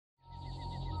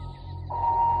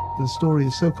The story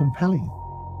is so compelling.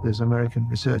 There's an American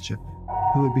researcher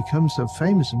who had become so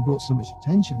famous and brought so much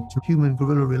attention to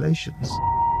human-gorilla relations.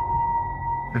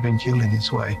 They've been killed in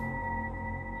this way.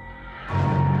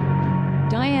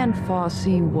 Dian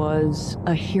Fossey was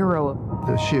a hero.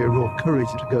 The sheer raw courage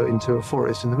to go into a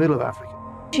forest in the middle of Africa.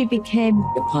 She became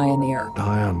a pioneer.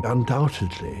 Dian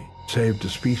undoubtedly saved a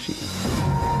species.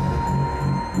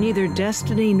 Neither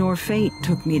destiny nor fate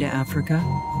took me to Africa,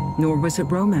 nor was it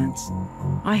romance.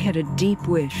 I had a deep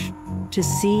wish to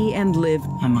see and live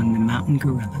among the mountain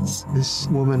gorillas. This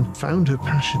woman found her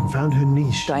passion, found her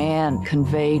niche. Dian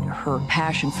conveyed her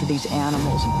passion for these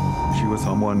animals. She was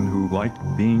someone who liked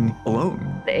being alone.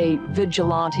 A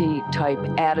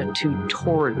vigilante-type attitude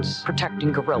towards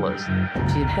protecting gorillas.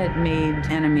 She had made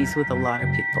enemies with a lot of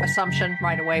people. Assumption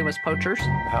right away was poachers.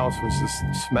 The house was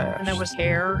just smashed. And there was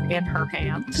hair in her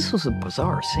hands. This was a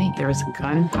bizarre scene. There was a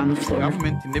gun on the floor. The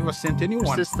government never sent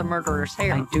anyone. This is the murderer's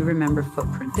hair. I do remember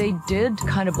footprints. They did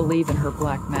kind of believe in her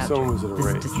black magic. Someone was in a This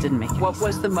rage. just didn't make any What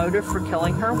was the motive for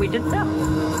killing her? We didn't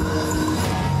know.